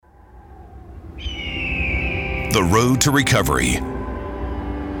The road to recovery.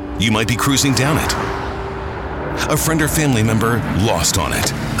 You might be cruising down it. A friend or family member lost on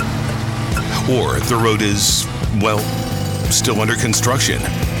it. Or the road is, well, still under construction.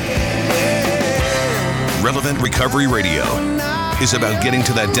 Relevant Recovery Radio is about getting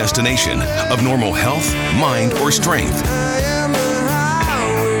to that destination of normal health, mind, or strength.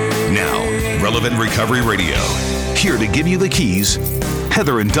 Now, Relevant Recovery Radio. Here to give you the keys,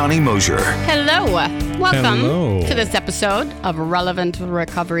 Heather and Donnie Mosier. Hello. Welcome to this episode of Relevant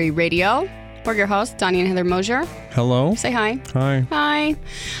Recovery Radio. We're your hosts, Donnie and Heather Mosier. Hello. Say hi. Hi.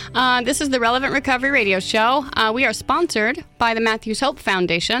 Hi. This is the Relevant Recovery Radio Show. We are sponsored by the Matthews Hope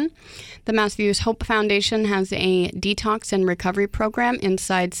Foundation. The Matthews Hope Foundation has a detox and recovery program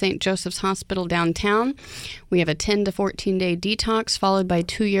inside St. Joseph's Hospital downtown. We have a 10 to 14-day detox followed by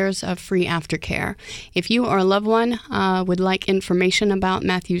 2 years of free aftercare. If you or a loved one would like information about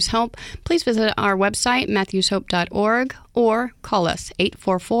Matthews Hope, please visit our website, matthewshope.org, or call us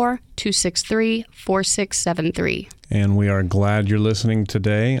 844-263-4673. And we are glad you're listening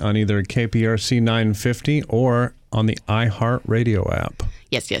today on either KPRC 950 or on the iHeartRadio app.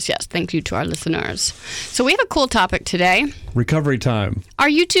 Yes. Thank you to our listeners. So we have a cool topic today. Recovery time. Are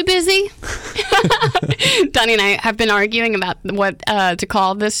you too busy? Donnie and I have been arguing about what to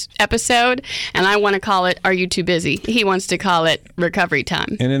call this episode, and I want to call it "Are You Too Busy?" He wants to call it "Recovery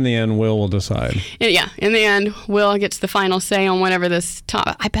Time." And in the end, Will will decide. Yeah, in the end, Will gets the final say on whatever this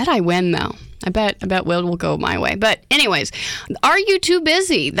topic. I bet I win, though. I bet Will will go my way. But anyways, are you too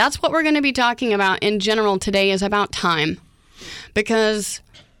busy? That's what we're going to be talking about in general today, is about time. Because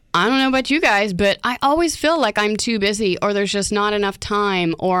I don't know about you guys, but I always feel like I'm too busy, or there's just not enough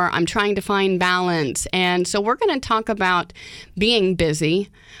time, or I'm trying to find balance. And so we're going to talk about being busy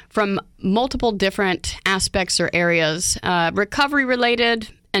from multiple different aspects or areas, recovery related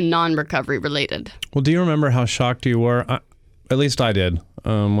and non-recovery related. Well, do you remember how shocked you were? At least I did.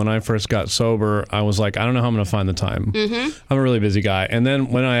 When I first got sober, I was like, I don't know how I'm going to find the time. Mm-hmm. I'm a really busy guy. And then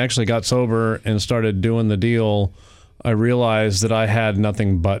when I actually got sober and started doing the deal, I realized that I had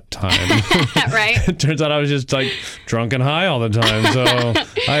nothing but time. Right. It turns out I was just like drunk and high all the time. So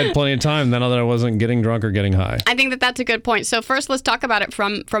I had plenty of time now that I wasn't getting drunk or getting high. I think that that's a good point. So first, let's talk about it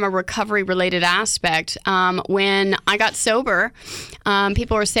from a recovery-related aspect. When I got sober,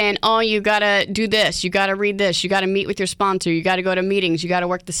 people were saying, oh, you got to do this. You got to read this. You got to meet with your sponsor. You got to go to meetings. You got to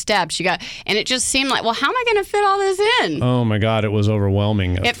work the steps. And it just seemed like, well, how am I going to fit all this in? Oh, my God. It was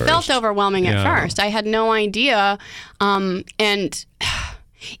overwhelming at first. It felt overwhelming at first. I had no idea. And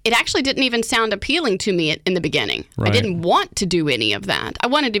it actually didn't even sound appealing to me in the beginning. Right. I didn't want to do any of that. I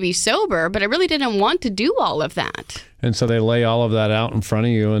wanted to be sober, but I really didn't want to do all of that. And so they lay all of that out in front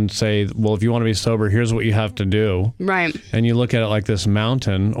of you and say, well, if you want to be sober, here's what you have to do. Right. And you look at it like this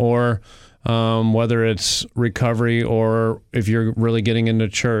mountain, or whether it's recovery, or if you're really getting into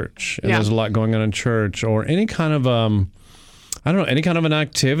church, and there's a lot going on in church, or any kind of any kind of an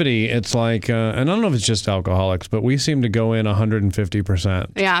activity. It's like, and I don't know if it's just alcoholics, but we seem to go in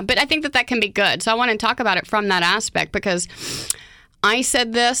 150%. Yeah, but I think that can be good. So I want to talk about it from that aspect, because I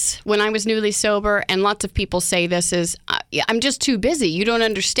said this when I was newly sober, and lots of people say this is, I'm just too busy. You don't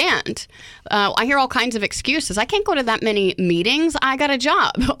understand. I hear all kinds of excuses. I can't go to that many meetings. I got a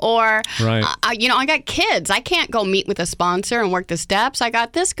job. Or, right. I got kids. I can't go meet with a sponsor and work the steps. I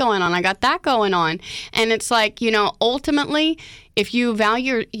got this going on. I got that going on. And it's like, ultimately, if you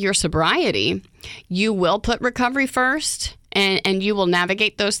value your sobriety, you will put recovery first. And you will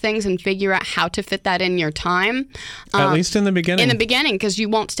navigate those things and figure out how to fit that in your time. At least in the beginning. In the beginning, because you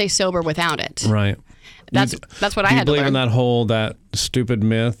won't stay sober without it. Right. That's what I had to learn. Do you believe in that stupid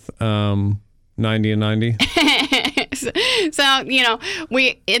myth, 90 and 90? So,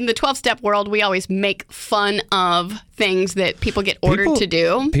 we in the 12-step world, we always make fun of things that people get ordered to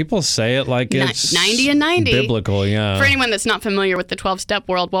do. People say it like it's 90 and 90. Biblical, yeah. For anyone that's not familiar with the 12-step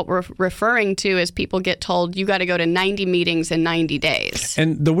world, what we're referring to is people get told you got to go to 90 meetings in 90 days.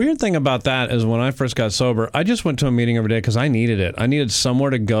 And the weird thing about that is when I first got sober, I just went to a meeting every day because I needed it. I needed somewhere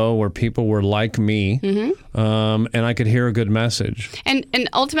to go where people were like me, and I could hear a good message. And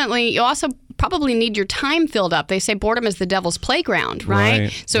ultimately, you also probably need your time filled up. They say boredom is the devil's playground,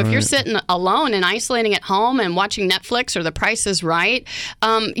 right? So if you're sitting alone and isolating at home and watching Netflix or The Price is Right,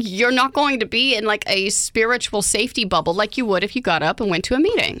 you're not going to be in like a spiritual safety bubble like you would if you got up and went to a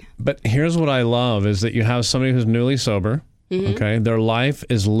meeting. But here's what I love is that you have somebody who's newly sober. Okay, their life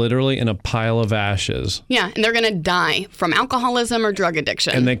is literally in a pile of ashes. Yeah, and they're going to die from alcoholism or drug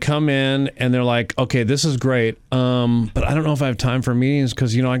addiction. And they come in and they're like, okay, this is great, but I don't know if I have time for meetings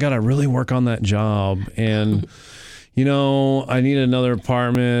because, I got to really work on that job. And, I need another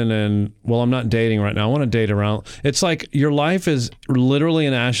apartment, and I'm not dating right now. I want to date around. It's like your life is literally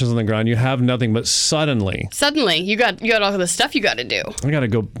in ashes on the ground. You have nothing, but suddenly you got all the stuff you got to do. I got to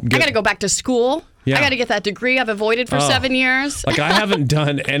go back to school. Yeah. I got to get that degree I've avoided for 7 years. Like, I haven't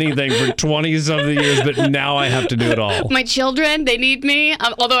done anything for 20-something years, but now I have to do it all. My children, they need me.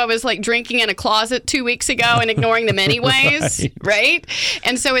 Although I was like drinking in a closet 2 weeks ago and ignoring them anyways, right?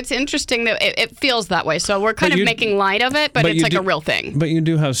 And so it's interesting that it feels that way. So we're kind of making light of it, but it's like a real thing. But you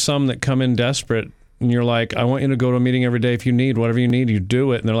do have some that come in desperate. And you're like, I want you to go to a meeting every day. If you need whatever you need, you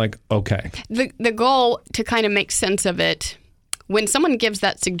do it. And they're like, okay. The goal to kind of make sense of it, when someone gives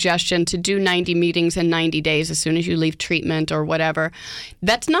that suggestion to do 90 meetings in 90 days as soon as you leave treatment or whatever,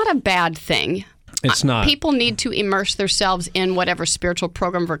 that's not a bad thing. It's not. People need to immerse themselves in whatever spiritual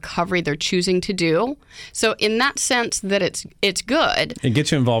program of recovery they're choosing to do. So in that sense that it's good. It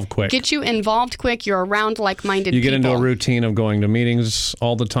gets you involved quick. You're around like-minded people. You get into a routine of going to meetings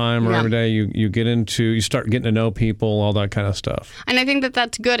all the time or every day. You start getting to know people, all that kind of stuff. And I think that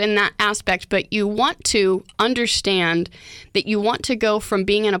that's good in that aspect, but you want to understand that you want to go from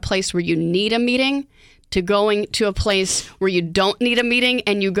being in a place where you need a meeting to going to a place where you don't need a meeting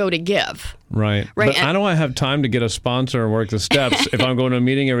and you go to give. Right. But I don't have time to get a sponsor and work the steps if I'm going to a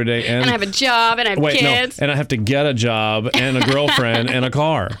meeting every day. And I have a job and I have kids. No, and I have to get a job and a girlfriend and a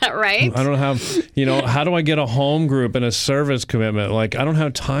car. Right. I don't have, how do I get a home group and a service commitment? Like, I don't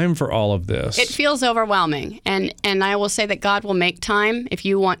have time for all of this. It feels overwhelming. And I will say that God will make time if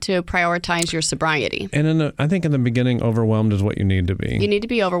you want to prioritize your sobriety. And I think in the beginning, overwhelmed is what you need to be. You need to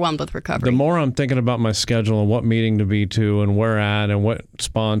be overwhelmed with recovery. The more I'm thinking about my schedule and what meeting to be to and where at and what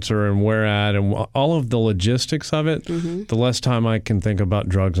sponsor and where at and all of the logistics of it, the less time I can think about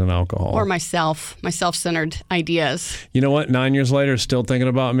drugs and alcohol. Or my self-centered ideas. You know what? 9 years later, still thinking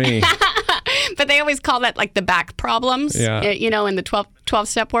about me. But they always call that like the back problems, in the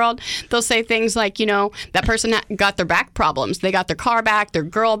 12-step world. They'll say things like, that person got their back problems. They got their car back, their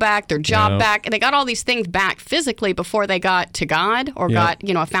girl back, their job back. And they got all these things back physically before they got to God or got,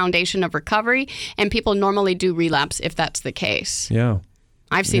 a foundation of recovery. And people normally do relapse if that's the case. Yeah.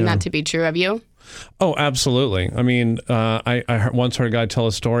 I've seen that to be true. Have you? Oh, absolutely. I mean, I once heard a guy tell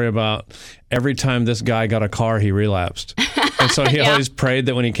a story about every time this guy got a car, he relapsed. And so he always prayed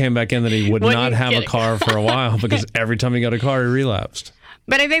that when he came back in that he would not have a car for a while because every time he got a car, he relapsed.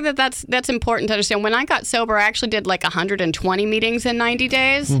 But I think that's important to understand. When I got sober, I actually did like 120 meetings in 90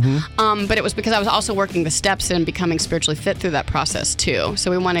 days. But it was because I was also working the steps and becoming spiritually fit through that process too. So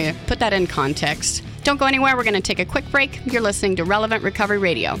we want to put that in context. Don't go anywhere. We're going to take a quick break. You're listening to Relevant Recovery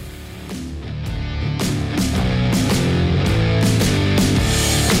Radio.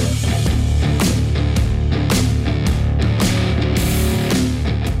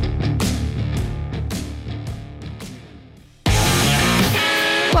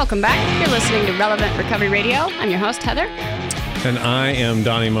 Welcome back. You're listening to Relevant Recovery Radio. I'm your host, Heather. And I am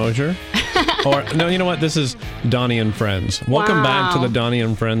Donnie Mosier. Or, no, you know what? This is Donnie and Friends. Welcome back to the Donnie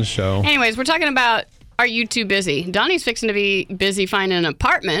and Friends show. Anyways, we're talking about, are you too busy? Donnie's fixing to be busy finding an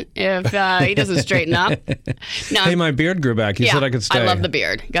apartment if he doesn't straighten up. No, hey, my beard grew back. You said I could stay. I love the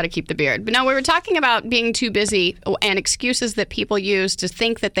beard. Got to keep the beard. But no, we were talking about being too busy and excuses that people use to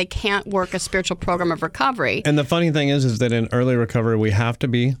think that they can't work a spiritual program of recovery. And the funny thing is that in early recovery, we have to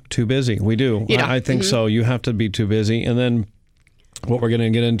be too busy. We do. I think so. You have to be too busy. And then what we're going to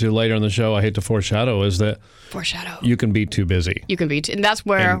get into later in the show, I hate to foreshadow, is that you can be too busy. You can be, and that's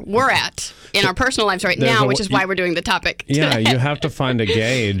where we're at in our personal lives right now, which is why we're doing the topic today. Yeah, you have to find a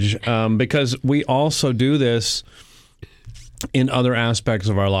gauge because we also do this in other aspects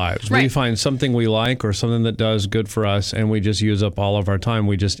of our lives. Right. We find something we like or something that does good for us, and we just use up all of our time.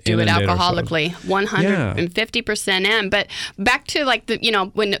 We just do it alcoholically, 150% in. But back to like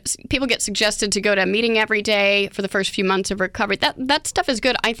when people get suggested to go to a meeting every day for the first few months of recovery, that stuff is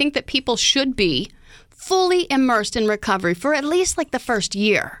good. I think that people should be fully immersed in recovery for at least like the first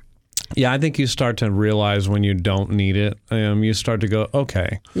year. Yeah, I think you start to realize when you don't need it. You start to go,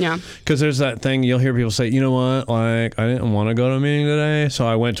 okay. Yeah. Because there's that thing, you'll hear people say, you know what, like, I didn't want to go to a meeting today, so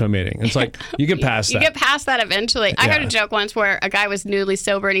I went to a meeting. It's like, you get past that. You get past that eventually. I heard a joke once where a guy was newly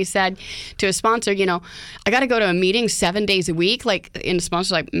sober and he said to a sponsor, I got to go to a meeting 7 days a week. Like, and the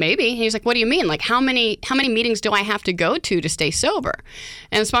sponsor's like, maybe. And he's like, what do you mean? Like, how many meetings do I have to go to stay sober?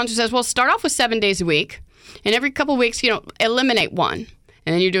 And the sponsor says, well, start off with 7 days a week. And every couple of weeks, eliminate one.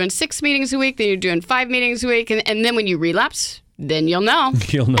 And then you're doing 6 meetings a week, then you're doing 5 meetings a week, and then when you relapse, then you'll know.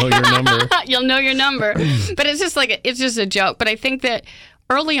 You'll know your number. You'll know your number. But it's just a joke. But I think that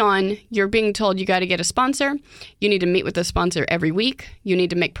early on, you're being told you got to get a sponsor. You need to meet with the sponsor every week. You need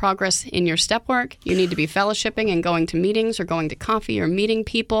to make progress in your step work. You need to be fellowshipping and going to meetings or going to coffee or meeting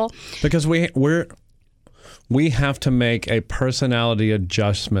people. Because we have to make a personality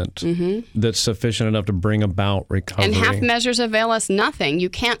adjustment that's sufficient enough to bring about recovery. And half measures avail us nothing. You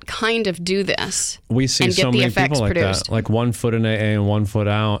can't kind of do this. We see and so get the many effects people like produced. that, like 1 foot in AA and 1 foot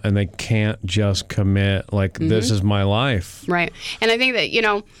out, and they can't just commit, like, this is my life. Right. And I think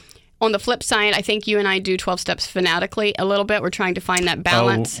that, on the flip side, I think you and I do 12 steps fanatically a little bit. We're trying to find that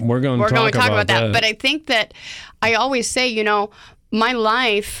balance. Oh, we're going to talk about that. But I think that I always say, my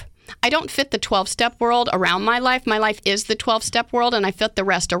life, I don't fit the 12-step world around my life. My life is the 12-step world, and I fit the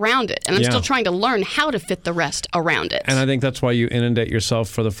rest around it. And I'm still trying to learn how to fit the rest around it. And I think that's why you inundate yourself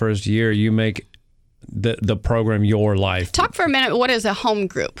for the first year. You make the program your life. Talk for a minute. What is a home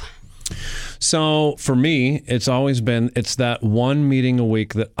group? So for me, it's always been, it's that one meeting a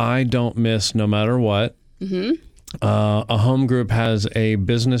week that I don't miss no matter what. A home group has a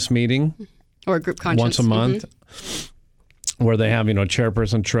business meeting. Or a group conscience. Once a month. Where they have,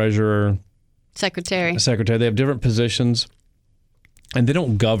 chairperson, treasurer, secretary. They have different positions, and they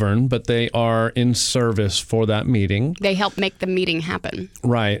don't govern, but they are in service for that meeting. They help make the meeting happen.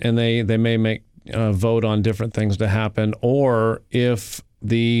 Right, and they may make vote on different things to happen, or if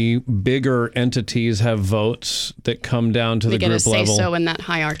the bigger entities have votes that come down to the group level. They get a say-so in that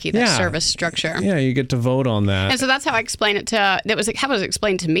hierarchy, that service structure. Yeah, you get to vote on that. And so that's how I explain it how it was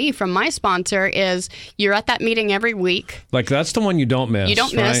explained to me from my sponsor is you're at that meeting every week. Like, that's the one you don't miss. You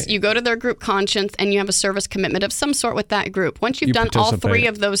don't miss. Right? You go to their group conscience and you have a service commitment of some sort with that group. Once you've done all three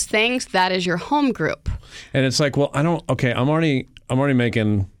of those things, that is your home group. And it's like, well, I'm already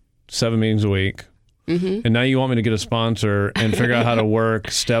making 7 meetings a week. And now you want me to get a sponsor and figure out how to work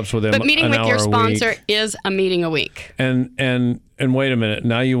steps with them. But meeting with your sponsor is a meeting a week. And wait a minute.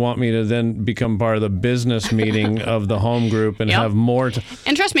 Now you want me to then become part of the business meeting of the home group and have more.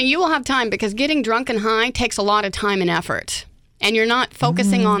 And trust me, you will have time because getting drunk and high takes a lot of time and effort. And you're not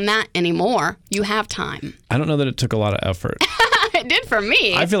focusing on that anymore. You have time. I don't know that it took a lot of effort. It did for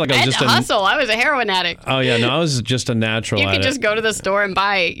me. I feel like I was just a hustle. I was a heroin addict. Oh yeah, no, I was just a natural. You could just go to the store and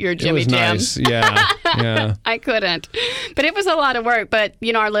buy your Jimmy Jams. Nice. Yeah. I couldn't, but it was a lot of work. But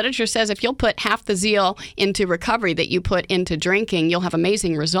our literature says if you'll put half the zeal into recovery that you put into drinking, you'll have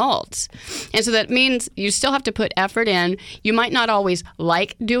amazing results. And so that means you still have to put effort in. You might not always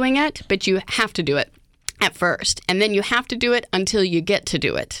like doing it, but you have to do it at first, and then you have to do it until you get to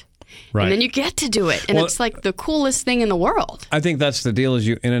do it. Right. And then you get to do it. And it's like the coolest thing in the world. I think that's the deal is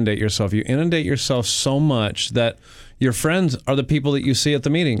you inundate yourself. You inundate yourself so much that your friends are the people that you see at the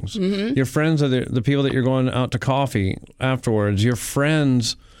meetings. Your friends are the people that you're going out to coffee afterwards. Your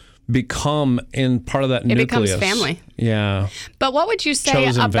friends become in part of that nucleus. It becomes family. Yeah. But what would you say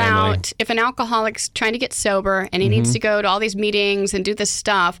about if an alcoholic's trying to get sober and he needs to go to all these meetings and do this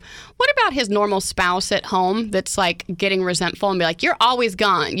stuff, what about his normal spouse at home that's like getting resentful and be like, you're always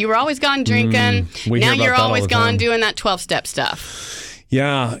gone. You were always gone drinking. Now you're always gone doing that 12-step stuff.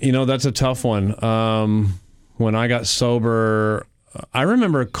 Yeah. That's a tough one. When I got sober, I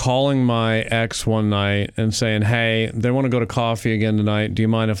remember calling my ex one night and saying, hey, they want to go to coffee again tonight. Do you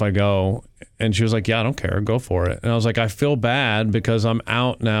mind if I go? And she was like, yeah, I don't care. Go for it. And I was like, I feel bad because I'm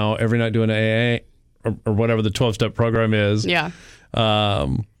out now every night doing AA or whatever the 12-step program is. Yeah.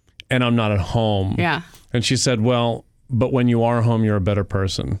 And I'm not at home. Yeah. And she said, well, but when you are home, you're a better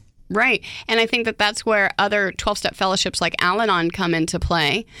person. Right. And I think that that's where other 12-step fellowships like Al-Anon come into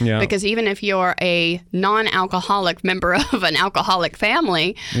play. Yeah. Because even if you're a non-alcoholic member of an alcoholic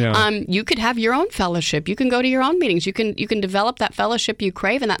family, you could have your own fellowship. You can go to your own meetings. You can develop that fellowship you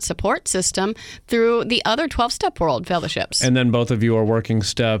crave and that support system through the other 12-step world fellowships. And then both of you are working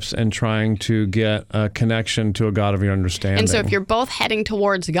steps and trying to get a connection to a God of your understanding. And so if you're both heading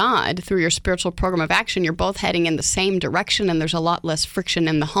towards God through your spiritual program of action, you're both heading in the same direction and there's a lot less friction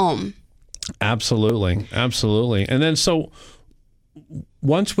in the home. Absolutely. And then so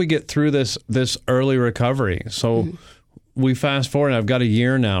once we get through this early recovery, so we fast forward and I've got a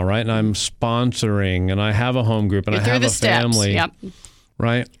year now, right? And I'm sponsoring and I have a home group and I have a family. Yep.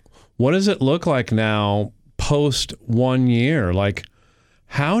 Right? What does it look like now post 1 year? Like,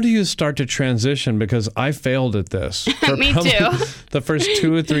 how do you start to transition? Because I failed at this. Me too. The first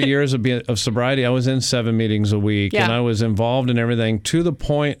 2 or 3 years of sobriety, I was in 7 meetings a week, and I was involved in everything to the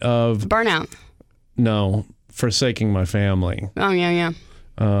point of burnout. No, forsaking my family. Oh yeah.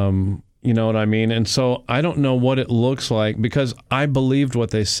 You know what I mean? And so I don't know what it looks like because I believed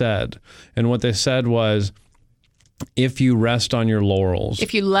what they said, and what they said was, if you rest on your laurels.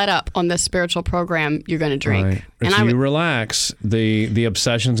 If you let up on this spiritual program, you're going to drink. Right. And if you relax, the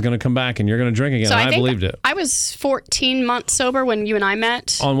obsession's going to come back and you're going to drink again. So I believed it. I was 14 months sober when you and I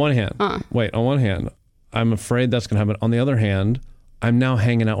met. On one hand. on one hand, I'm afraid that's going to happen. On the other hand, I'm now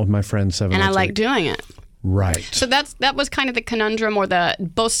hanging out with my friends 7 And nights I like doing it. Right. So that was kind of the conundrum, or the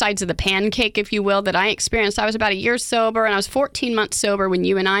both sides of the pancake, if you will, that I experienced. I was about a year sober, and I was 14 months sober when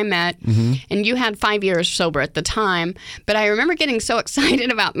you and I met, and you had 5 years sober at the time. But I remember getting so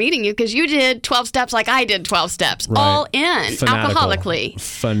excited about meeting you because you did 12 steps like I did 12 steps, all in, alcoholically.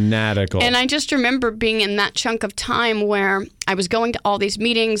 Fanatical. And I just remember being in that chunk of time where I was going to all these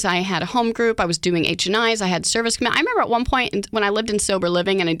meetings. I had a home group. I was doing H&Is. I had service commit. I remember at one point when I lived in sober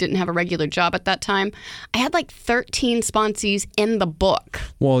living and I didn't have a regular job at that time, I had like 13 sponsees in the book.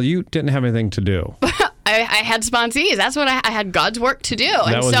 Well, you didn't have anything to do. I had sponsees. That's what I had God's work to do.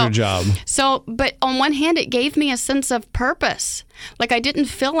 That was your job. So, but on one hand, it gave me a sense of purpose. Like I didn't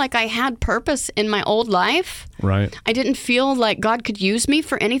feel like I had purpose in my old life. Right. I didn't feel like God could use me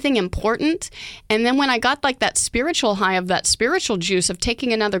for anything important. And then when I got like that spiritual high of that spiritual juice of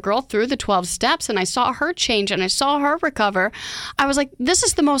taking another girl through the 12 steps and I saw her change and I saw her recover, I was like, this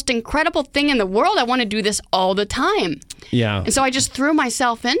is the most incredible thing in the world. I want to do this all the time. Yeah. And so I just threw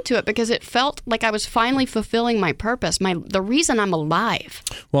myself into it because it felt like I was finally fulfilling my purpose, the reason I'm alive.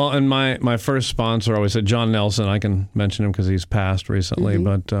 Well, and my first sponsor always said, John Nelson, I can mention him because he's passed recently,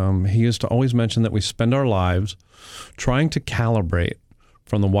 but he used to always mention that we spend our lives trying to calibrate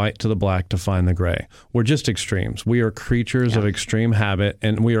from the white to the black to find the gray. We're just extremes. We are creatures of extreme habit,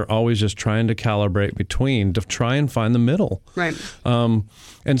 and we are always just trying to calibrate between to try and find the middle. Right.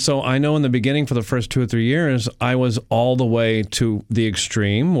 And so I know in the beginning for the first 2 or 3 years, I was all the way to the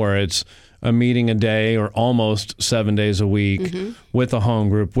extreme where it's a meeting a day or almost 7 days a week with a home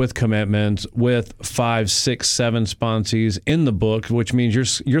group, with commitments, with 5, 6, 7 sponsees in the book, which means you're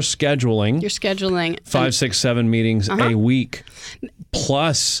scheduling. You're scheduling 5, 6, 7 meetings a week,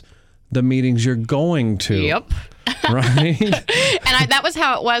 plus the meetings you're going to. Yep. Right? And that was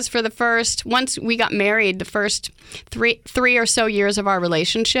how it was for the first, once we got married, the first three or so years of our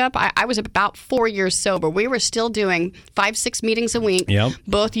relationship. I was about 4 years sober. We were still doing 5, 6 meetings a week. Yep.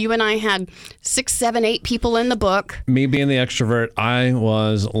 Both you and I had 6, 7, 8 people in the book. Me being the extrovert, I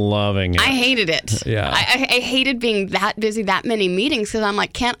was loving it. I hated it. Yeah. I hated being that busy, that many meetings, because I'm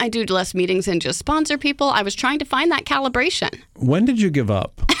like, can't I do less meetings and just sponsor people? I was trying to find that calibration. When did you give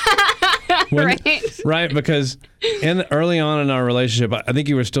up? Right, because early on in our relationship, I think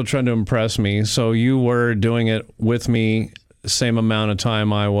you were still trying to impress me, so you were doing it with me the same amount of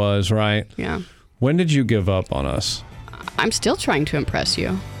time I was, right? Yeah. When did you give up on us? I'm still trying to impress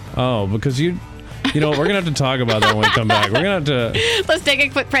you. Oh, because you know, we're going to have to talk about that when we come back. We're going to have to... Let's take a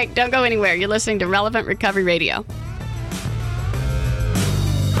quick break. Don't go anywhere. You're listening to Relevant Recovery Radio.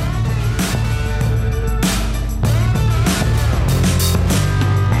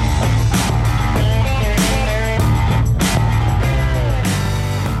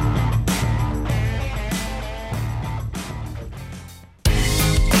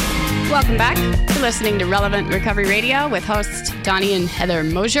 Welcome back. You're listening to Relevant Recovery Radio with hosts Donnie and Heather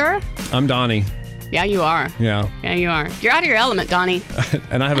Mosier. I'm Donnie. Yeah, you are. Yeah. Yeah, you are. You're out of your element, Donnie.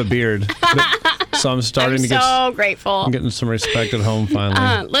 And I have a beard. So I'm starting to get... I'm so grateful. I'm getting some respect at home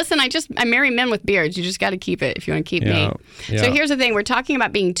finally. Listen, I marry men with beards. You just got to keep it if you want to keep me. Yeah. So here's the thing. We're talking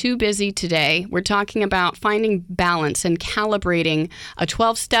about being too busy today. We're talking about finding balance and calibrating a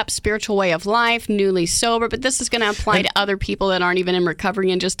 12-step spiritual way of life, newly sober. But this is going to apply to other people that aren't even in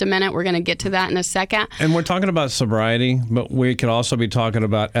recovery in just a minute. We're going to get to that in a second. And we're talking about sobriety, but we could also be talking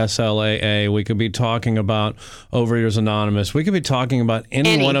about SLAA. We could be talking about Overeaters Anonymous. We could be talking about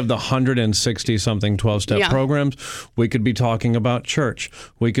any one of the 160-something 12-step programs. We could be talking about church.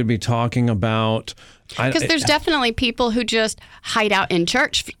 We could be talking about... Because there's definitely people who just hide out in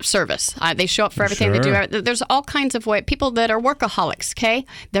church service. They show up for everything they do. There's all kinds of people that are workaholics, okay?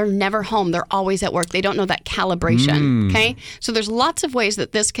 They're never home. They're always at work. They don't know that calibration, okay? So there's lots of ways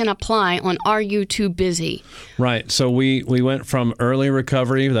that this can apply on Are You Too Busy? Right. So we went from early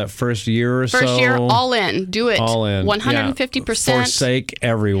recovery, that first year or so. First year, all in. Do it. All in. 150%. Forsake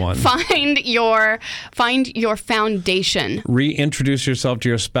everyone. Find your foundation. Reintroduce yourself to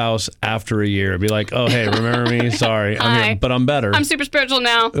your spouse after a year. Be like, oh, hey, remember me? Sorry. I'm here, but I'm better. I'm super spiritual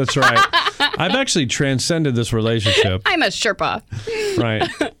now. That's right. I've actually transcended this relationship. I'm a Sherpa. Right.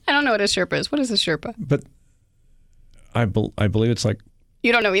 I don't know what a Sherpa is. What is a Sherpa? But I believe it's like...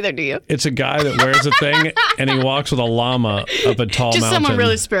 You don't know either, do you? It's a guy that wears a thing and he walks with a llama up a tall Just mountain. someone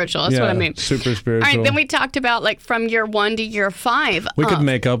really spiritual. That's what I mean. Super spiritual. All right, then we talked about like from year 1 to year 5. We could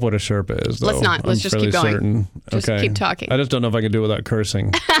make up what a Sherpa is, though. Let's not. Let's just keep going. Certain. Just keep talking. I just don't know if I can do it without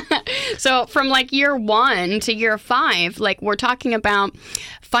cursing. So from like year 1 to year 5, like we're talking about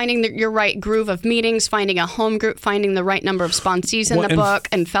finding your right groove of meetings, finding a home group, finding the right number of sponsees in the book,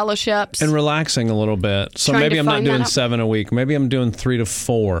 and fellowships. And relaxing a little bit. So maybe I'm not doing 7 a week. Maybe I'm doing 3 to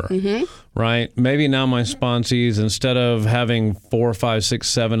 4. Mm-hmm. Right? Maybe now my sponsees, instead of having 4, 5, 6,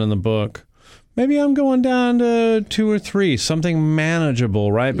 7 in the book, maybe I'm going down to 2 or 3, something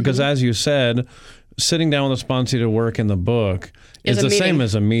manageable, right? Because as you said, sitting down with a sponsee to work in the book is the same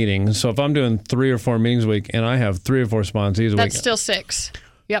as a meeting. So if I'm doing 3 or 4 meetings a week and I have 3 or 4 sponsees a week. That's still 6.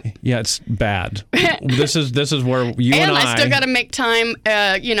 Yep. Yeah, it's bad. This is where you and I still got to make time,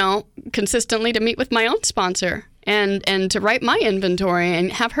 consistently to meet with my own sponsor and to write my inventory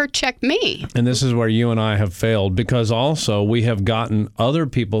and have her check me. And this is where you and I have failed, because also we have gotten other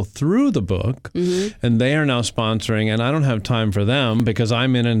people through the book, and they are now sponsoring, and I don't have time for them because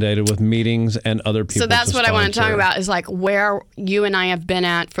I'm inundated with meetings and other people. So that's what I want to talk about, is like where you and I have been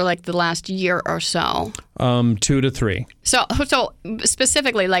at for like the last year or so. 2 to 3. So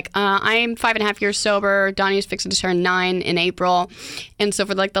specifically, like I'm 5.5 years sober. Donnie's fixing to turn 9 in April, and so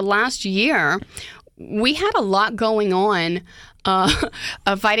for like the last year, we had a lot going on.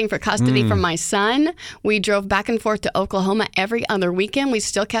 Fighting for custody from my son. We drove back and forth to Oklahoma every other weekend. We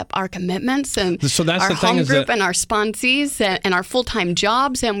still kept our commitments and so that's our the thing home group and our sponsees and our full-time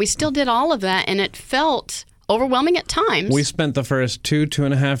jobs, and we still did all of that, and it felt overwhelming at times. We spent the first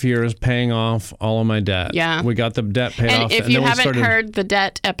 2.5 years paying off all of my debt. Yeah. We got the debt paid off. And if you haven't heard the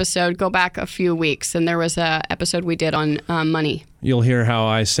debt episode, go back a few weeks, and there was a episode we did on money. You'll hear how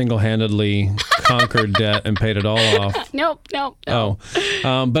I single-handedly conquered debt and paid it all off. Nope. Oh.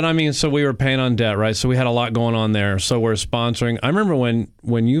 But I mean, so we were paying on debt, right? So we had a lot going on there. So we're sponsoring. I remember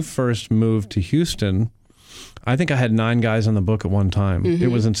when you first moved to Houston, I think I had 9 guys on the book at one time. It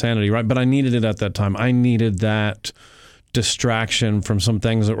was insanity, right? But I needed it at that time. I needed that distraction from some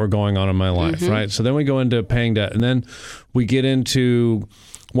things that were going on in my life, right? So then we go into paying debt, and then we get into,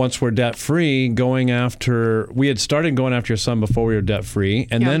 once we're debt-free, we had started going after your son before we were debt-free,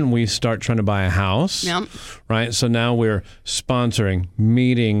 and then we start trying to buy a house, right? So now we're sponsoring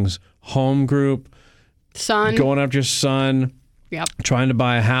meetings, home group, son, going after your son, trying to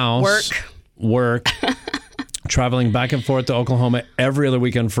buy a house, work. Traveling back and forth to Oklahoma every other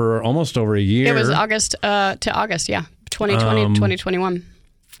weekend for almost over a year. It was August to August, 2020 to 2021.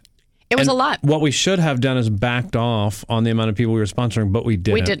 It was a lot. What we should have done is backed off on the amount of people we were sponsoring, but we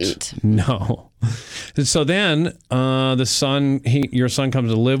didn't. We didn't. No. So then your son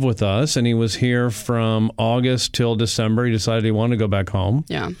comes to live with us, and he was here from August till December. He decided he wanted to go back home.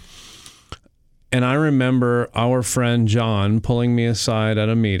 Yeah. And I remember our friend John pulling me aside at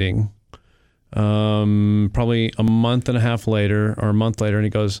a meeting, probably a month later, and he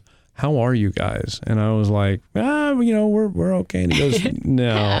goes, "How are you guys?" And I was like, we're okay. And he goes,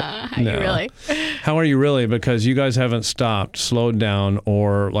 no. How are you really? How are you really? Because you guys haven't stopped, slowed down,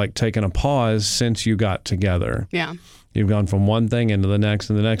 or like taken a pause since you got together. Yeah. You've gone from one thing into the next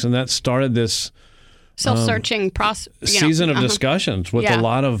and the next, and that started this self-searching season of discussions with a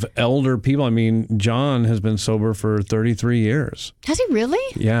lot of elder people. I mean, John has been sober for 33 years. Has he really?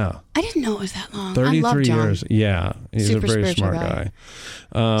 Yeah. I didn't know it was that long. 33 I love John. years. Yeah. He's Super a very spiritual smart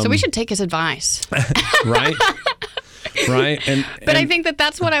guy. So we should take his advice. Right? Right. But I think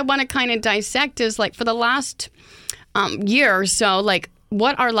that's what I want to kind of dissect is like for the last year or so, like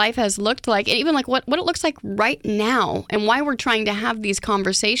what our life has looked like, and even like what it looks like right now, and why we're trying to have these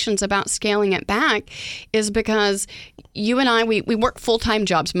conversations about scaling it back is because you and I, we work full-time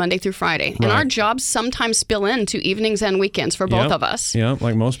jobs Monday through Friday, and our jobs sometimes spill into evenings and weekends for both of us. Yeah,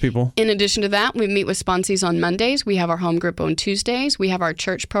 like most people. In addition to that, we meet with sponsees on Mondays. We have our home group on Tuesdays. We have our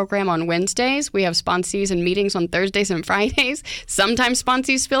church program on Wednesdays. We have sponsees and meetings on Thursdays and Fridays. Sometimes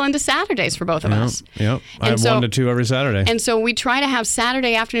sponsees spill into Saturdays for both of us. Yep. I have 1 to 2 every Saturday. And so we try to have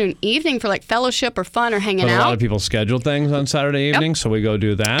Saturday afternoon, evening for like fellowship or fun or hanging out. A lot of people schedule things on Saturday evening, so we go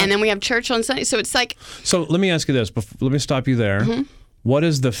do that. And then we have church on Sunday. So it's like... So let me ask you this. Let me stop you there. What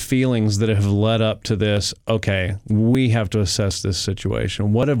is the feelings that have led up to this? Okay, we have to assess this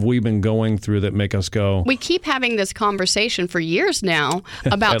situation. What have we been going through that make us go? We keep having this conversation for years now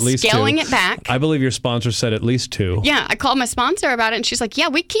about scaling it back. I believe your sponsor said at least 2. Yeah, I called my sponsor about it, and she's like, "Yeah,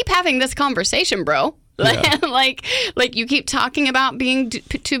 we keep having this conversation, bro. Like you keep talking about being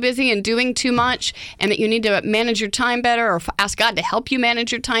too busy and doing too much, and that you need to manage your time better, or ask God to help you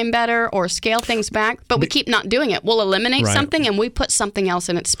manage your time better, or scale things back. But we keep not doing it. We'll eliminate something and we put something else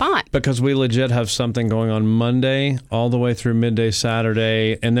in its spot. Because we legit have something going on Monday all the way through midday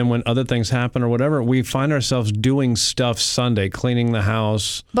Saturday, and then when other things happen or whatever, we find ourselves doing stuff Sunday, cleaning the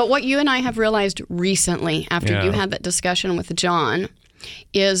house. But what you and I have realized recently, after you had that discussion with John,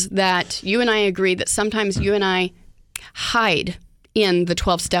 is that you and I agree that sometimes you and I hide in the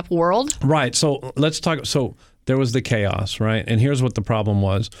 12-step world. Right. So let's talk. So there was the chaos, right? And here's what the problem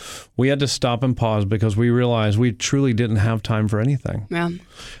was. We had to stop and pause because we realized we truly didn't have time for anything. Yeah.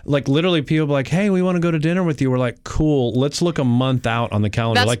 Like literally people were like, hey, we want to go to dinner with you. We're like, cool, let's look a month out on the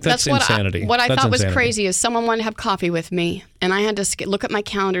calendar. That's insanity. What I thought was crazy is someone wanted to have coffee with me, and I had to look at my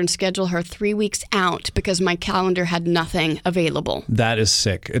calendar and schedule her 3 weeks out because my calendar had nothing available. That is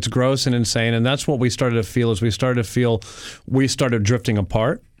sick. It's gross and insane. And that's what we started to feel we started drifting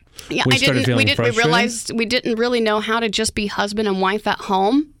apart. Yeah, we realized we didn't really know how to just be husband and wife at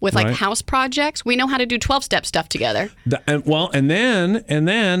home with like house projects. We know how to do 12-step stuff together. And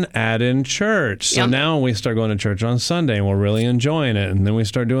then add in church. So now we start going to church on Sunday and we're really enjoying it. And then we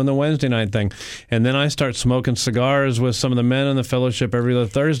start doing the Wednesday night thing. And then I start smoking cigars with some of the men in the fellowship every other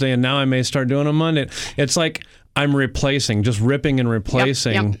Thursday. And now I may start doing a Monday. It's like I'm just ripping and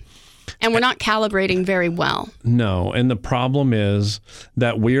replacing. Yep. And we're not calibrating very well. No. And the problem is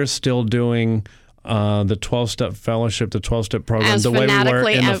that we are still doing the 12-step fellowship, the 12-step program, the way we were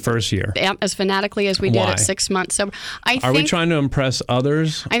in the first year. As fanatically as we did at 6 months. So Are we trying to impress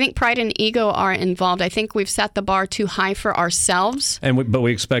others? I think pride and ego are involved. I think we've set the bar too high for ourselves. But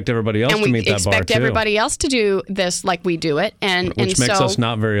we expect everybody else to meet that bar, too. And we expect everybody else to do this like we do it. Which makes us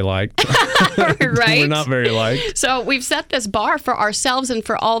not very liked. Right? We're not very liked. So we've set this bar for ourselves and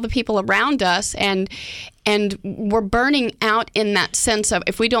for all the people around us, and we're burning out in that sense of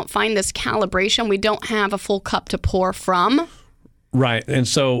if we don't find this calibration, we don't have a full cup to pour from. Right. And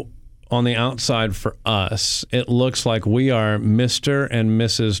so on the outside for us, it looks like we are Mr. and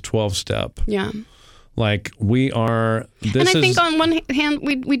Mrs. 12-step. Yeah. Like we are. And I think on one hand,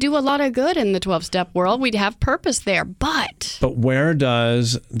 we do a lot of good in the 12-step world. We'd have purpose there, but where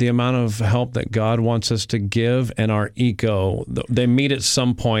does the amount of help that God wants us to give and our ego, they meet at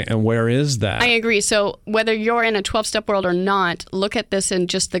some point, and where is that? I agree. So whether you're in a 12-step world or not, look at this in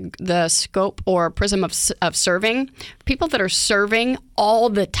just the scope or prism of serving. People that are serving all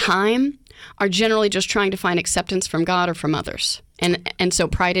the time are generally just trying to find acceptance from God or from others. And so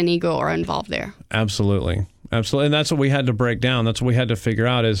pride and ego are involved there. Absolutely. Absolutely. And that's what we had to break down. That's what we had to figure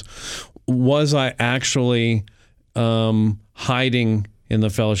out is, was I actually hiding in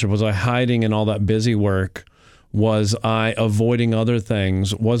the fellowship? Was I hiding in all that busy work? Was I avoiding other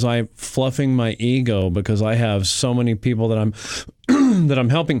things? Was I fluffing my ego because I have so many people that I'm that I'm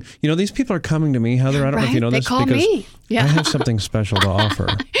helping? You know, these people are coming to me, Heather. I don't know if you know this. They call me. Yeah. I have something special to offer.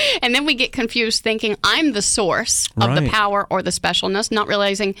 And then we get confused thinking I'm the source of the power or the specialness, not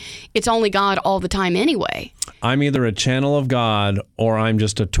realizing it's only God all the time anyway. I'm either a channel of God or I'm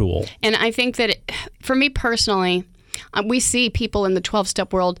just a tool. And I think that for me personally, we see people in the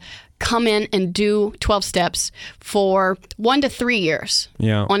 12-step world come in and do 12 steps for 1 to 3 years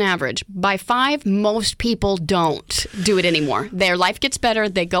on average. By 5, most people don't do it anymore. Their life gets better,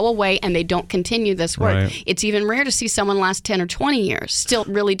 they go away, and they don't continue this work. Right. It's even rare to see someone last 10 or 20 years still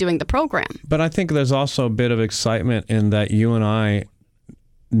really doing the program. But I think there's also a bit of excitement in that you and I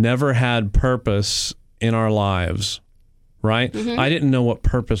never had purpose in our lives. Right? Mm-hmm. I didn't know what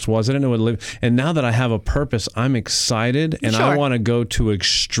purpose was. I didn't know what live. And now that I have a purpose, I'm excited and I want to go to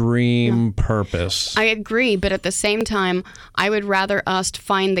extreme purpose. I agree. But at the same time, I would rather us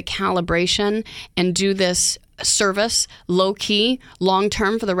find the calibration and do this service low key, long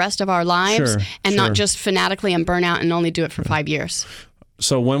term for the rest of our lives and not just fanatically and burn out and only do it for 5 years.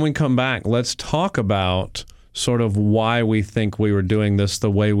 So when we come back, let's talk about sort of why we think we were doing this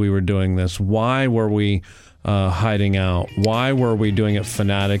the way we were doing this. Why were we hiding out? Why were we doing it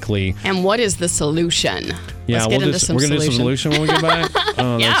fanatically? And what is the solution? Yeah, we're going to do some solution when we get back.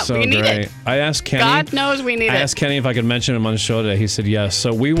 Oh, that's so great. It. I asked Kenny. God knows we need it. I asked Kenny if I could mention him on the show today. He said yes.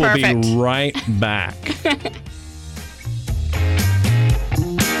 So we will be right back.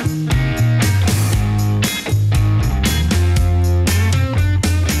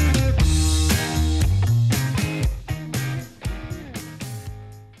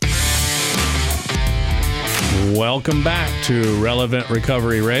 Welcome back to Relevant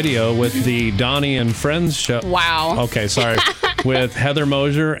Recovery Radio with the Donnie and Friends show. Wow. Okay, sorry. with Heather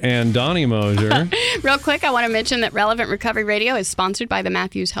Mosier and Donnie Mosier. Real quick, I want to mention that Relevant Recovery Radio is sponsored by the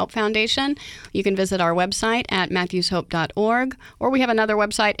Matthews Hope Foundation. You can visit our website at matthewshope.org, or we have another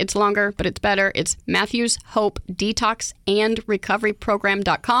website. It's longer, but it's better. It's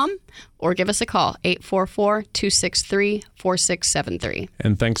matthewshope-detox-and-recovery-program.com, or give us a call, 844-263-4673.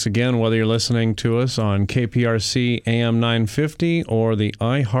 And thanks again, whether you're listening to us on KPRC AM 950 or the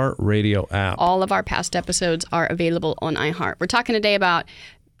iHeartRadio app. All of our past episodes are available on iHeart. We're talking today about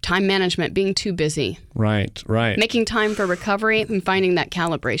time management, being too busy. Right. Making time for recovery and finding that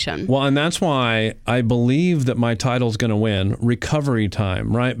calibration. Well, and that's why I believe that my title's going to win, Recovery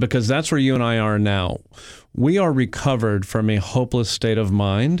Time, right? Because that's where you and I are now. We are recovered from a hopeless state of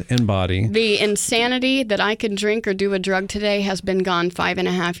mind and body. The insanity that I could drink or do a drug today has been gone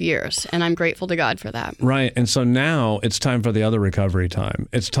 5.5 years, and I'm grateful to God for that. Right. And so now it's time for the other recovery time.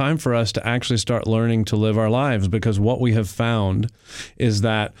 It's time for us to actually start learning to live our lives, because what we have found is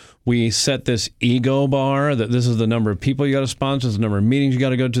that we set this ego bar, that this is the number of people you got to sponsor, this is the number of meetings you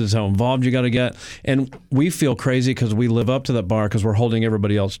got to go to, this is how involved you got to get. And we feel crazy because we live up to that bar because we're holding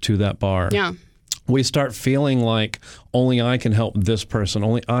everybody else to that bar. Yeah. We start feeling like only I can help this person,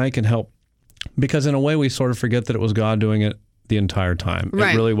 only I can help, because in a way we sort of forget that it was God doing it the entire time.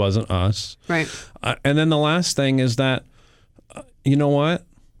 Right. It really wasn't us. Right. And then the last thing is that, you know what?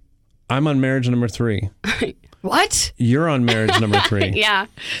 I'm on marriage number 3. What? You're on marriage number 3. Yeah.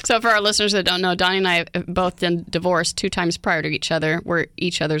 So for our listeners that don't know, Donnie and I have both been divorced 2 times prior to each other. We're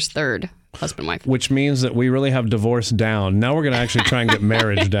each other's third husband, wife. Which means that we really have divorce down. Now we're going to actually try and get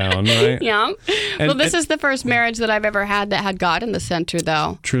marriage down, right? Yeah. Well, this is the first marriage that I've ever had that had God in the center,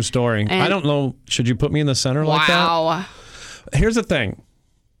 though. True story. And I don't know. Should you put me in the center like that? Wow. Here's the thing.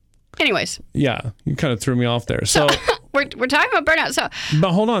 Anyways. Yeah, you kind of threw me off there. So we're talking about burnout. So,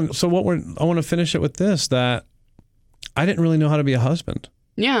 but hold on. So I want to finish it with this, that I didn't really know how to be a husband.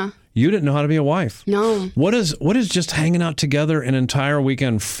 yeah. You didn't know how to be a wife. No. What is just hanging out together an entire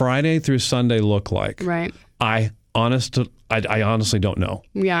weekend, Friday through Sunday, look like? Right. I honestly don't know.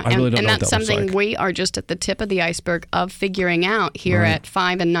 Yeah, I really don't and know that's what that looks something like. we are just at the tip of the iceberg of figuring out here at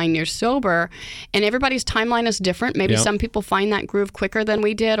 5 and 9 years sober. And everybody's timeline is different. Maybe some people find that groove quicker than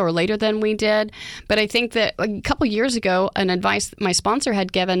we did or later than we did. But I think that a couple years ago, an advice that my sponsor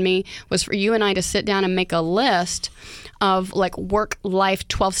had given me was for you and I to sit down and make a list of like work-life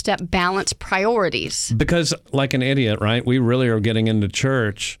 12-step balance priorities. Because like an idiot, right? We really are getting into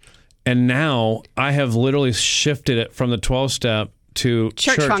church. And now I have literally shifted it from the 12-step to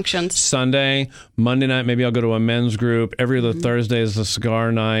Church functions. Sunday, Monday night, maybe I'll go to a men's group. Every other Thursday is a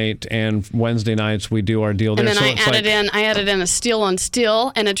cigar night, and Wednesday nights we do our deal there. And then So I added in a Steel on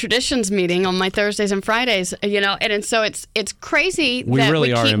Steel and a traditions meeting on my Thursdays and Fridays, and so it's crazy we that really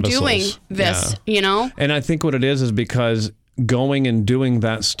we are keep imbeciles. doing this, And I think what it is because going and doing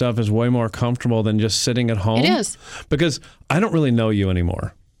that stuff is way more comfortable than just sitting at home. It is. Because I don't really know you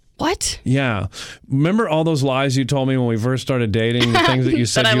anymore. What? Yeah. Remember all those lies you told me when we first started dating, the things that you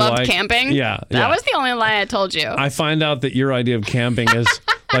said that you I loved liked? camping? Yeah. That was the only lie I told you. I find out that your idea of camping is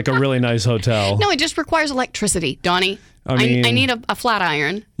like a really nice hotel. No, it just requires electricity, Donnie. I need a flat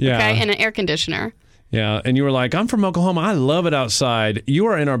iron, okay, and an air conditioner. Yeah, and you were like, I'm from Oklahoma. I love it outside. You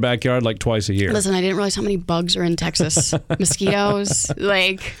are in our backyard like twice a year. Listen, I didn't realize how many bugs are in Texas. Mosquitoes.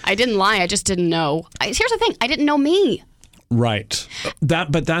 I didn't lie. I just didn't know. Here's the thing. I didn't know me. Right.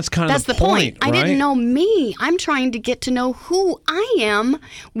 But that's kind of the point. right? I didn't know me. I'm trying to get to know who I am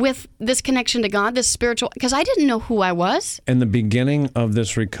with this connection to God, this spiritual, because I didn't know who I was. And the beginning of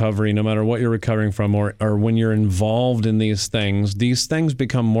this recovery, no matter what you're recovering from or when you're involved in these things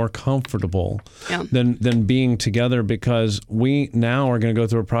become more comfortable than being together, because we now are going to go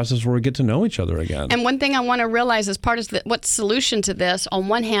through a process where we get to know each other again. And one thing I want to realize as part of what's solution to this, on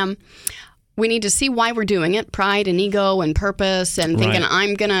one hand, we need to see why we're doing it, pride and ego and purpose and thinking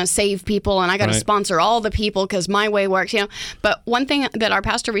I'm going to save people and I got to sponsor all the people because my way works, But one thing that our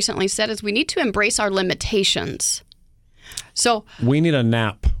pastor recently said is we need to embrace our limitations. So we need a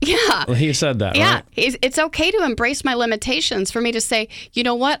nap. Yeah. He said that, right? Yeah. It's okay to embrace my limitations, for me to say, you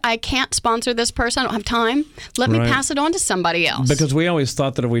know what, I can't sponsor this person. I don't have time. Let me pass it on to somebody else. Because we always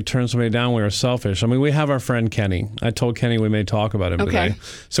thought that if we turned somebody down, we were selfish. I mean, we have our friend Kenny. I told Kenny we may talk about him today.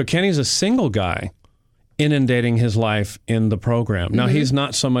 So Kenny's a single guy inundating his life in the program. Now, he's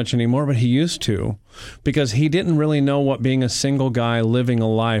not so much anymore, but he used to, because he didn't really know what being a single guy living a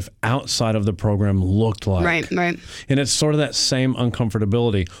life outside of the program looked like. Right. And it's sort of that same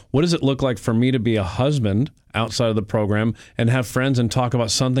uncomfortability. What does it look like for me to be a husband outside of the program and have friends and talk about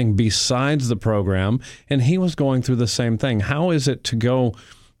something besides the program? And he was going through the same thing. How is it to go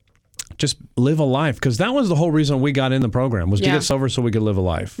just live a life, because that was the whole reason we got in the program, was to get sober so we could live a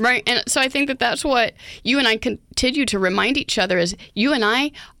life. Right. And so I think that that's what you and I continue to remind each other is you and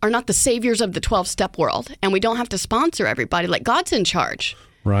I are not the saviors of the 12-step world, and we don't have to sponsor everybody. Like, God's in charge.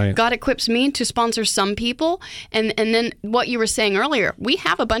 Right. God equips me to sponsor some people. And then what you were saying earlier, we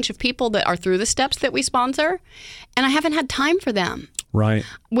have a bunch of people that are through the steps that we sponsor, and I haven't had time for them. Right.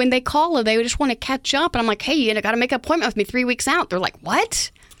 When they call, they just want to catch up. And I'm like, hey, you got to make an appointment with me 3 weeks out. They're like, what?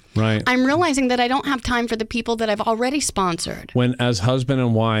 Right. I'm realizing that I don't have time for the people that I've already sponsored. When, as husband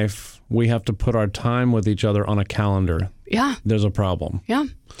and wife, we have to put our time with each other on a calendar. Yeah. There's a problem. Yeah.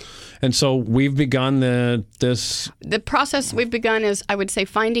 And so we've begun the process we've begun is, I would say,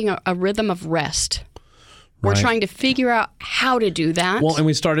 finding a rhythm of rest. We're trying to figure out how to do that. Well, and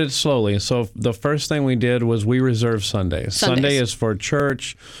we started slowly. So the first thing we did was we reserved Sundays. Sunday is for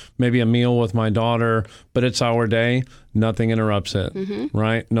church, maybe a meal with my daughter, but it's our day. Nothing interrupts it,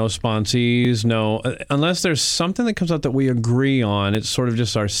 right? No sponsees, unless there's something that comes up that we agree on. It's sort of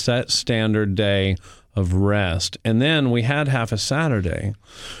just our set standard day of rest. And then we had half a Saturday.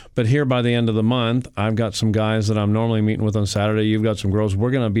 But here by the end of the month, I've got some guys that I'm normally meeting with on Saturday. You've got some girls.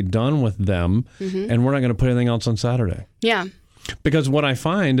 We're going to be done with them, and we're not going to put anything else on Saturday. Yeah. Because what I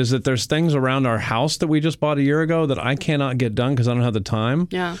find is that there's things around our house that we just bought a year ago that I cannot get done because I don't have the time.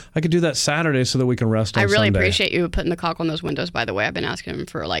 Yeah. I could do that Saturday so that we can rest on Sunday. I really Sunday. appreciate you putting the caulk on those windows, by the way. I've been asking him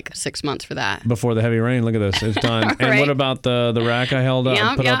for like 6 months for that. Before the heavy rain, look at this. It's done. Right. And what about the rack I held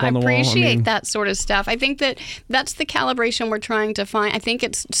up, put up on the wall? I appreciate that sort of stuff. I think that's the calibration we're trying to find. I think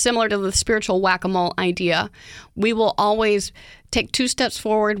it's similar to the spiritual whack-a-mole idea. We will always take 2 steps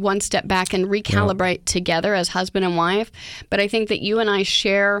forward, 1 step back, and recalibrate together as husband and wife. But I think that you and I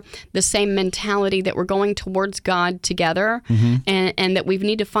share the same mentality that we're going towards God together, and that we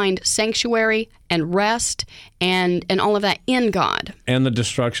need to find sanctuary and rest and all of that in God. And the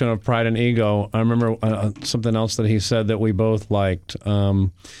destruction of pride and ego. I remember something else that he said that we both liked.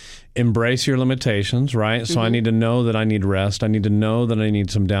 Embrace your limitations, right? So I need to know that I need rest. I need to know that I need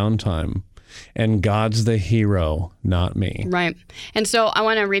some downtime. And God's the hero, not me. Right. And so I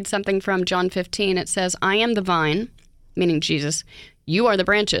want to read something from John 15. It says, I am the vine, meaning Jesus. You are the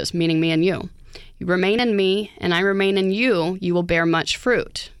branches, meaning me and you. You remain in me, and I remain in you. You will bear much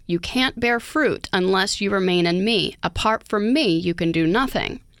fruit. You can't bear fruit unless you remain in me. Apart from me, you can do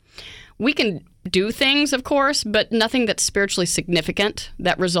nothing. We can do things, of course, but nothing that's spiritually significant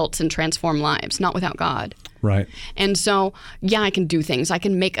that results in transformed lives, not without God. Right. And so, I can do things. I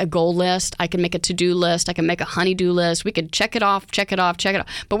can make a goal list. I can make a to-do list. I can make a honey-do list. We could check it off, check it off, check it off.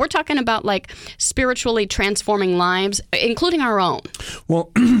 But we're talking about like spiritually transforming lives, including our own. Well,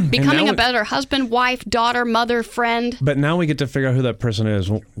 becoming a better husband, wife, daughter, mother, friend. But now we get to figure out who that person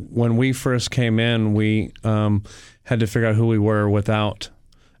is. When we first came in, we had to figure out who we were without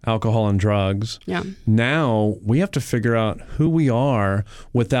alcohol and drugs. Yeah. Now we have to figure out who we are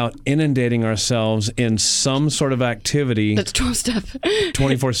without inundating ourselves in some sort of activity. That's 12 step.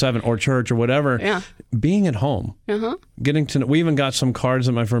 24/7 or church or whatever. Yeah. Being at home. Getting to know, we even got some cards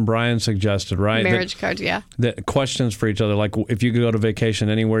that my friend Brian suggested, right? Marriage cards, yeah. That questions for each other, like if you could go to vacation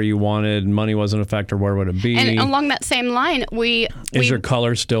anywhere you wanted, money wasn't a factor, where would it be? And along that same line, Is your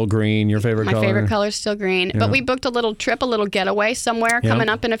color still green? Your favorite color? My favorite color is still green. Yeah. But we booked a little trip, a little getaway somewhere coming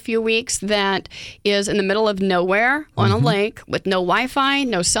up in a few weeks that is in the middle of nowhere on a lake with no Wi-Fi,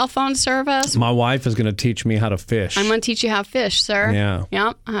 no cell phone service. My wife is going to teach me how to fish. I'm going to teach you how to fish, sir. Yeah.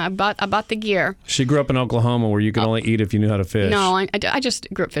 Yeah. I bought the gear. She grew up in Oklahoma where you could only eat if you knew how to fish. No, I just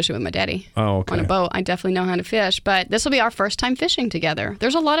grew up fishing with my daddy. Oh, okay. On a boat. I definitely know how to fish. But this will be our first time fishing together.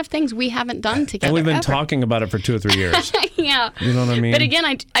 There's a lot of things we haven't done together. And we've been talking about it for 2 or 3 years. Yeah. You know what I mean? But again,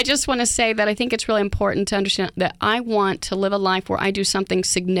 I just want to say that I think it's really important to understand that I want to live a life where I do something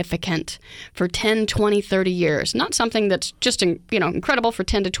significant for 10, 20, 30 years. Not something that's just incredible for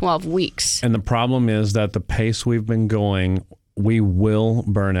 10 to 12 weeks. And the problem is that the pace we've been going, we will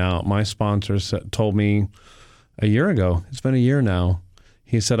burn out. My sponsor told me a year ago, it's been a year now,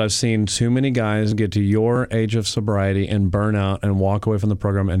 he said, I've seen too many guys get to your age of sobriety and burn out and walk away from the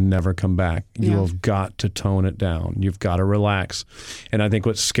program and never come back. You have got to tone it down. You've got to relax. And I think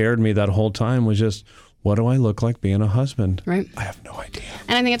what scared me that whole time was just, what do I look like being a husband? Right. I have no idea.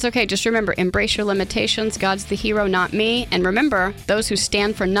 And I think it's okay. Just remember, embrace your limitations. God's the hero, not me. And remember, those who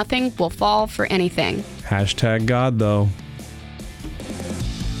stand for nothing will fall for anything. #God, though.